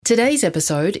Today's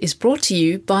episode is brought to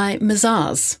you by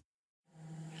Mazars.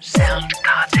 Sound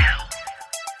Cartel.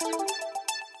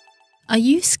 Are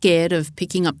you scared of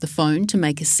picking up the phone to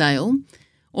make a sale,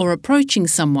 or approaching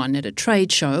someone at a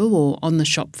trade show or on the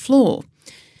shop floor?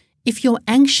 If you're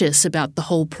anxious about the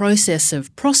whole process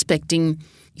of prospecting,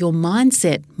 your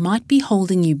mindset might be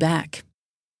holding you back.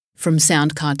 From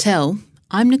Sound Cartel,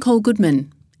 I'm Nicole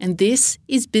Goodman, and this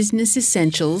is Business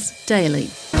Essentials Daily.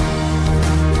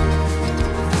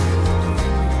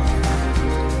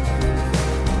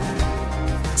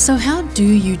 So how do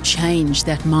you change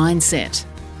that mindset?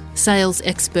 Sales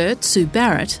expert Sue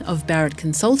Barrett of Barrett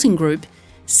Consulting Group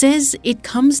says it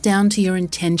comes down to your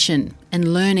intention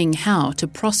and learning how to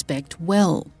prospect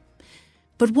well.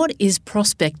 But what is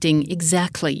prospecting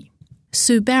exactly?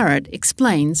 Sue Barrett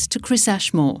explains to Chris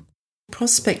Ashmore.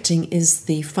 Prospecting is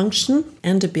the function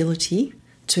and ability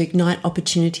to ignite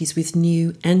opportunities with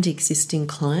new and existing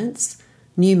clients,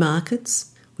 new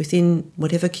markets, within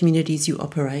whatever communities you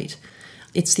operate.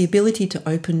 It's the ability to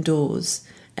open doors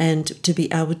and to be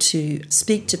able to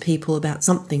speak to people about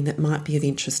something that might be of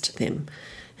interest to them.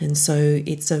 And so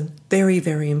it's a very,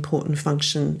 very important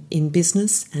function in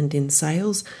business and in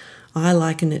sales. I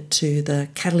liken it to the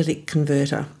catalytic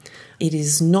converter. It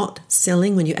is not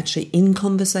selling when you're actually in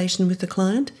conversation with the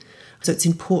client. So it's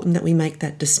important that we make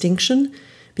that distinction,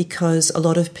 because a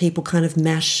lot of people kind of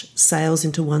mash sales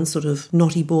into one sort of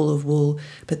knotty ball of wool,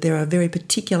 but there are very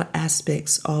particular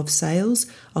aspects of sales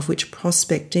of which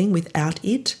prospecting, without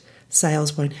it,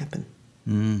 sales won't happen.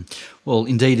 Well,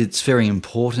 indeed, it's very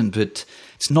important, but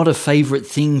it's not a favourite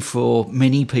thing for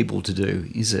many people to do,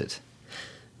 is it?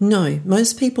 No,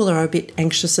 most people are a bit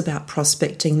anxious about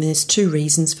prospecting. There's two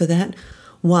reasons for that.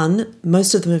 One,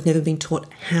 most of them have never been taught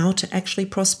how to actually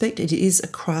prospect. It is a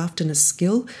craft and a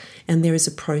skill, and there is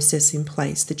a process in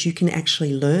place that you can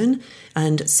actually learn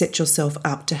and set yourself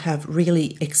up to have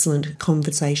really excellent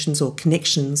conversations or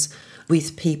connections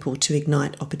with people to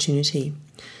ignite opportunity.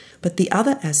 But the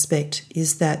other aspect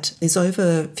is that there's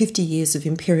over 50 years of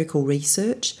empirical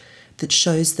research that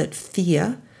shows that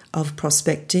fear of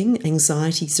prospecting,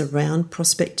 anxieties around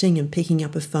prospecting and picking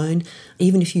up a phone,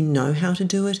 even if you know how to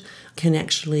do it, can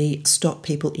actually stop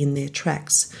people in their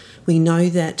tracks. We know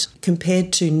that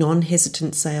compared to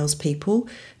non-hesitant salespeople,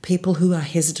 people who are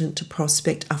hesitant to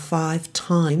prospect are 5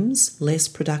 times less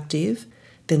productive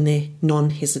than their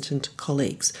non-hesitant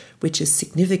colleagues, which is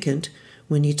significant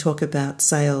when you talk about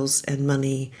sales and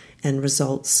money and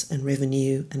results and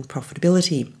revenue and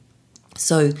profitability.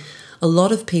 So a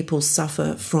lot of people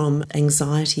suffer from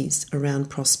anxieties around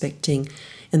prospecting,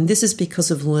 and this is because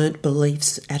of learnt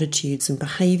beliefs, attitudes and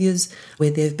behaviours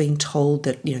where they've been told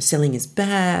that, selling is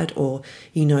bad, or,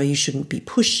 you shouldn't be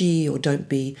pushy, or don't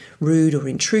be rude or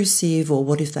intrusive, or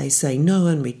what if they say no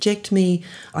and reject me?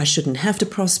 I shouldn't have to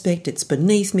prospect, it's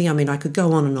beneath me. I could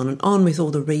go on and on and on with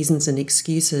all the reasons and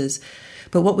excuses.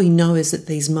 But what we know is that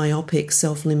these myopic,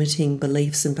 self-limiting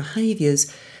beliefs and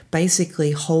behaviours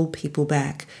basically hold people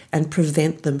back and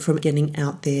prevent them from getting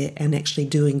out there and actually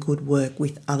doing good work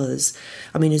with others.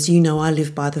 As you know, I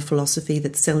live by the philosophy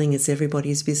that selling is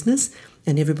everybody's business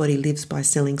and everybody lives by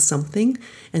selling something.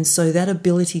 And so that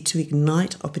ability to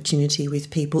ignite opportunity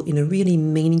with people in a really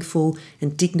meaningful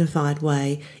and dignified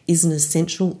way is an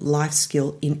essential life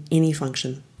skill in any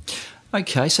function.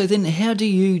 Okay, so then how do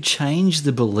you change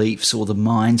the beliefs or the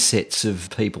mindsets of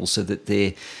people so that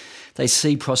they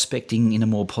see prospecting in a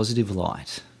more positive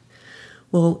light?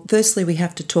 Well, firstly, we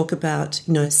have to talk about,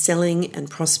 selling and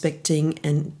prospecting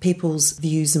and people's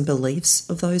views and beliefs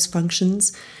of those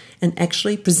functions, and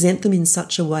actually present them in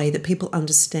such a way that people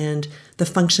understand the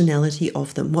functionality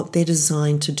of them, what they're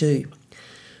designed to do.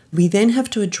 We then have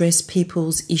to address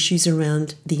people's issues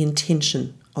around the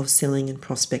intention of selling and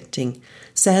prospecting.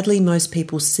 Sadly, most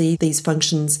people see these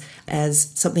functions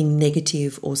as something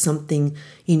negative or something,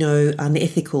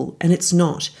 unethical, and it's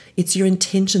not. It's your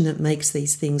intention that makes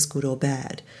these things good or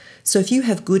bad. So if you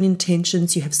have good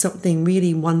intentions, you have something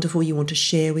really wonderful you want to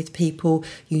share with people,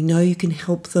 you can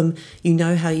help them,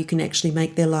 how you can actually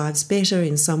make their lives better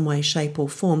in some way, shape or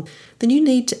form, then you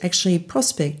need to actually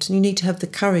prospect. You need to have the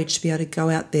courage to be able to go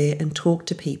out there and talk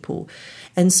to people.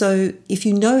 And so if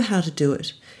you know how to do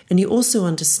it, and you also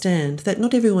understand that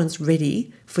not everyone's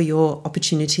ready for your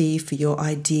opportunity, for your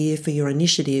idea, for your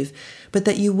initiative, but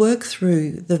that you work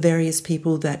through the various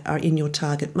people that are in your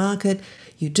target market,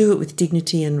 you do it with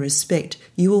dignity and respect,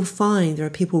 you will find there are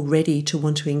people ready to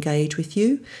want to engage with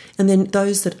you. And then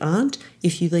those that aren't,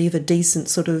 if you leave a decent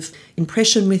sort of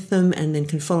impression with them and then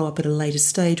can follow up at a later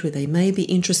stage where they may be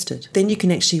interested, then you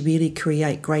can actually really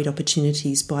create great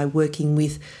opportunities by working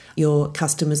with your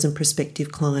customers and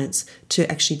prospective clients to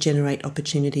actually generate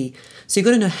opportunity. So you've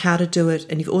got to know how to do it,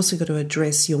 and you've also got to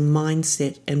address your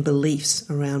mindset and beliefs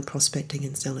around prospecting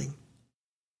and selling.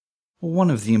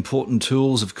 One of the important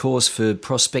tools, of course, for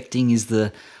prospecting is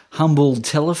the humble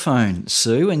telephone,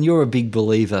 Sue, and you're a big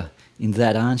believer in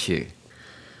that, aren't you?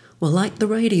 Well, like the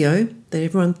radio that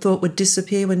everyone thought would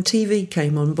disappear when TV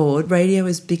came on board, radio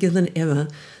is bigger than ever.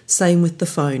 Same with the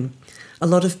phone. A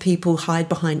lot of people hide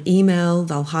behind email,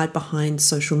 they'll hide behind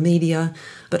social media,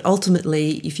 but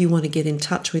ultimately, if you want to get in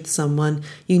touch with someone,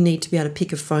 you need to be able to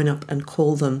pick a phone up and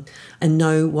call them and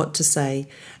know what to say.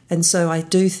 And so I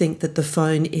do think that the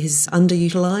phone is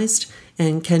underutilised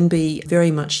and can be very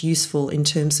much useful in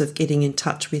terms of getting in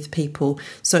touch with people.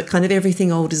 So kind of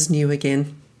everything old is new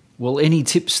again. Well, any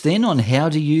tips then on how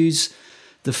to use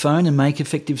the phone and make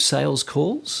effective sales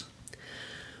calls?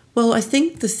 Well, I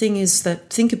think the thing is that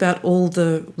think about all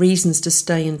the reasons to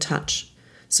stay in touch.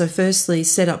 So firstly,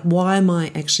 set up, why am I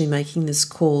actually making this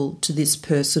call to this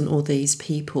person or these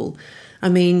people? I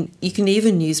mean, you can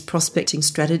even use prospecting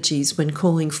strategies when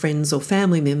calling friends or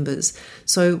family members.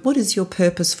 So what is your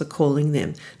purpose for calling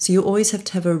them? So you always have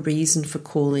to have a reason for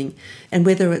calling. And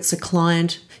whether it's a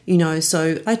client,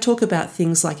 so I talk about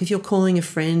things like if you're calling a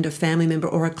friend, a family member,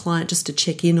 or a client just to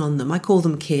check in on them, I call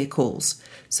them care calls.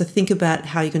 So think about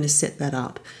how you're going to set that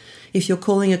up. If you're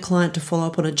calling a client to follow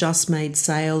up on a just made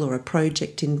sale or a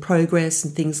project in progress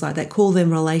and things like that, call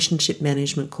them relationship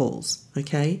management calls,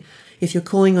 okay? If you're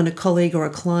calling on a colleague or a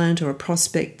client or a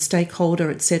prospect, stakeholder,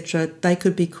 etc., they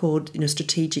could be called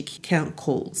strategic account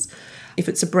calls. If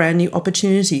it's a brand new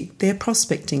opportunity, they're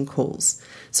prospecting calls.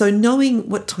 So knowing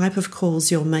what type of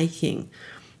calls you're making,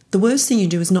 the worst thing you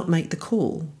do is not make the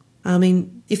call. I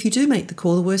mean, if you do make the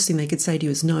call, the worst thing they could say to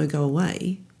you is no, go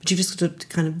away. But you've just got to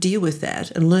kind of deal with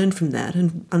that and learn from that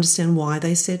and understand why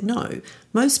they said no.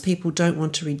 Most people don't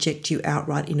want to reject you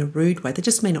outright in a rude way. They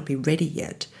just may not be ready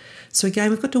yet. So again,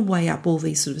 we've got to weigh up all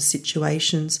these sort of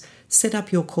situations, set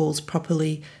up your calls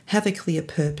properly, have a clear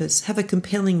purpose, have a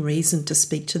compelling reason to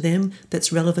speak to them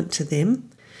that's relevant to them,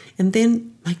 and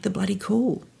then make the bloody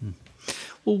call.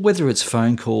 Well, whether it's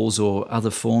phone calls or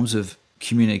other forms of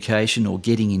communication or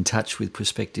getting in touch with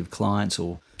prospective clients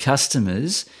or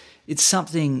customers, it's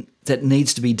something that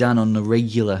needs to be done on a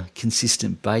regular,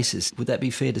 consistent basis. Would that be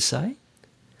fair to say?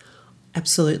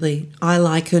 Absolutely. I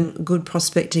liken good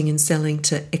prospecting and selling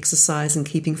to exercise and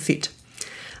keeping fit.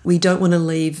 We don't want to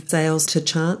leave sales to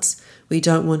chance. We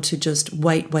don't want to just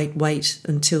wait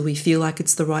until we feel like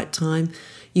it's the right time.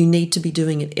 You need to be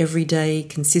doing it every day,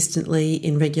 consistently,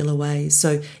 in regular ways.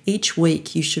 So each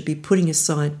week you should be putting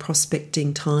aside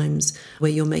prospecting times where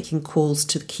you're making calls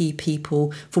to key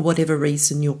people for whatever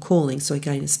reason you're calling. So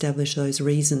again, establish those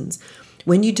reasons.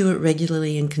 When you do it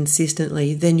regularly and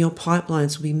consistently, then your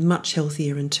pipelines will be much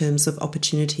healthier in terms of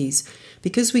opportunities,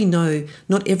 because we know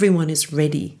not everyone is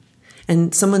ready.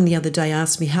 And someone the other day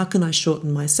asked me, how can I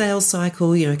shorten my sales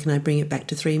cycle? Can I bring it back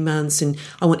to 3 months? And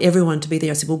I want everyone to be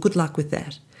there. I said, well, good luck with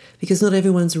that, because not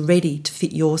everyone's ready to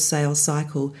fit your sales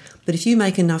cycle. But if you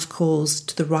make enough calls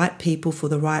to the right people for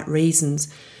the right reasons,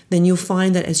 then you'll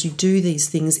find that as you do these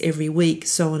things every week,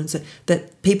 so on and so,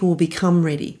 that people will become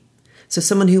ready. So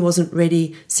someone who wasn't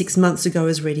ready 6 months ago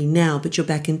is ready now, but you're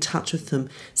back in touch with them.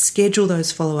 Schedule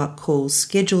those follow-up calls,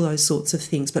 schedule those sorts of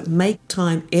things, but make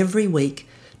time every week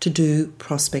to do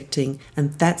prospecting,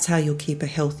 and that's how you'll keep a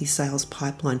healthy sales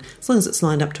pipeline, as long as it's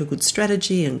lined up to a good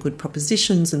strategy and good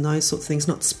propositions and those sorts of things,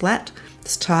 not splat,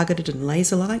 it's targeted and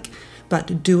laser-like,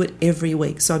 but do it every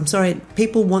week. So I'm sorry,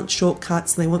 people want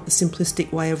shortcuts and they want the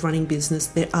simplistic way of running business.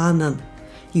 There are none.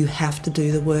 You have to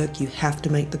do the work, you have to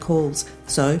make the calls.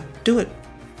 So do it.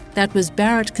 That was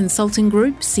Barrett Consulting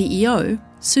Group CEO,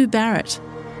 Sue Barrett.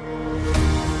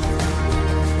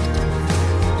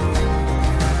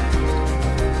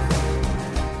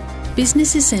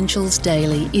 Business Essentials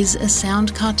Daily is a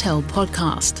Sound Cartel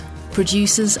podcast.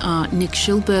 Producers are Nick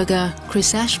Schilberger,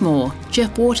 Chris Ashmore,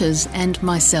 Jeff Waters and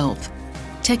myself.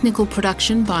 Technical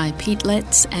production by Pete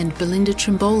Letts and Belinda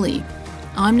Trimboli.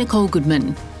 I'm Nicole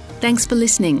Goodman. Thanks for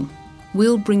listening.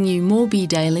 We'll bring you more Be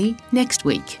Daily next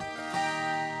week.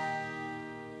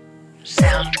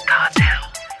 Sound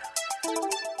Cartel.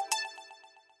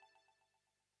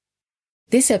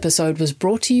 This episode was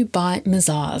brought to you by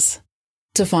Mazars.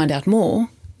 To find out more,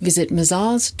 visit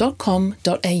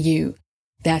mazars.com.au.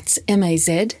 That's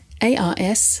mazars.com.au.